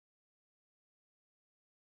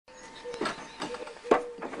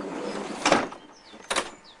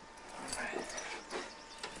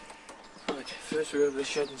Right, first we're over the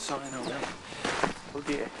shed and sign on there. Oh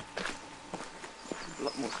dear. A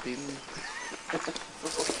lot more speed than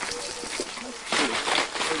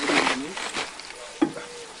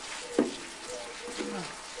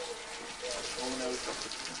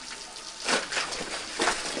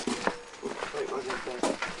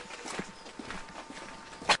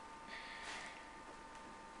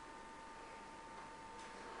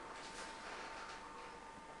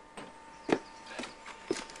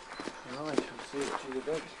Right, I'll see what she's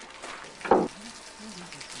about.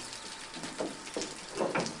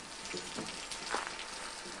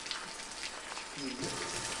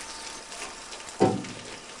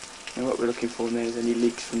 And what we're looking for now is any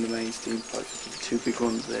leaks from the main steam pipes. The two big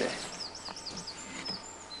ones there.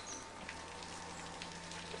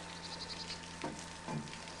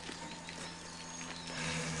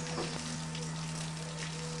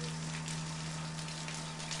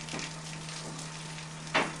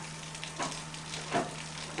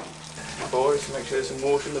 Is to make sure there's some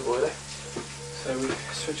water in the boiler. So we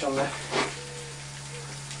switch on the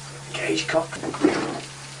gauge cock. So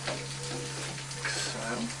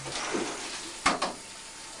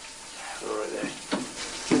right there.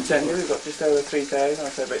 Internally we've got just over 3,000. I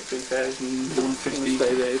say about 3,150.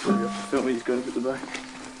 Stay there, so we have to film these guns at the back.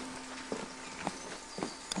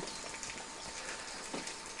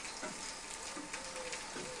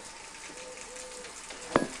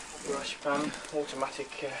 Brush pan, automatic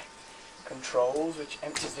controls, which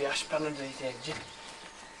empties the ash pan underneath the engine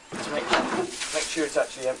to make sure it's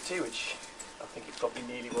actually empty, which I think it probably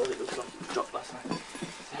nearly was. It looks like it dropped last night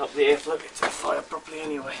to help the airflow get to the fire properly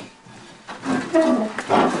anyway.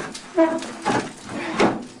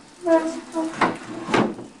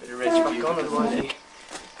 Bit of reg back on, otherwise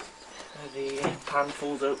the pan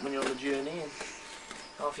falls open when you're on the journey and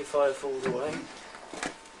half your fire falls away.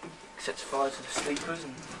 Sets fire to the sleepers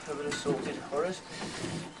and other assorted horrors.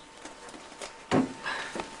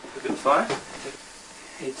 Look at the fire.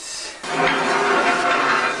 It's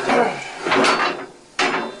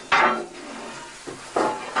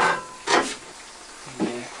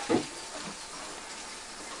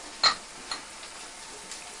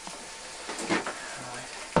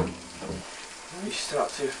we start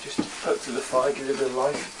to just poke through the fire, give it a bit of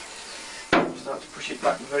life. Start to push it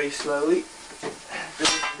back very slowly,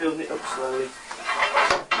 building it up slowly.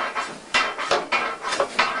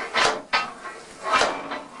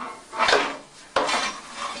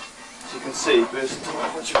 See, there's too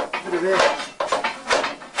much bit of air.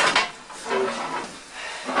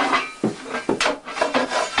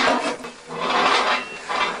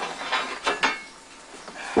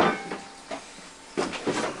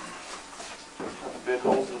 A bit of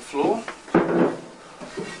holes in the floor.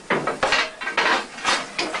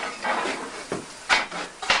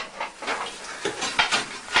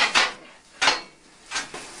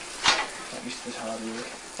 That used to be hard work.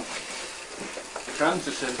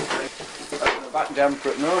 Transfer back damper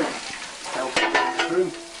at night. Help through.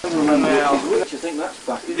 Do you think that's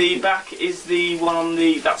back? The back is the one on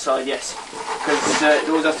that side, yes. Because it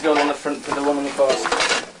always has to go on the front for the one on the far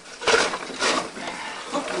side.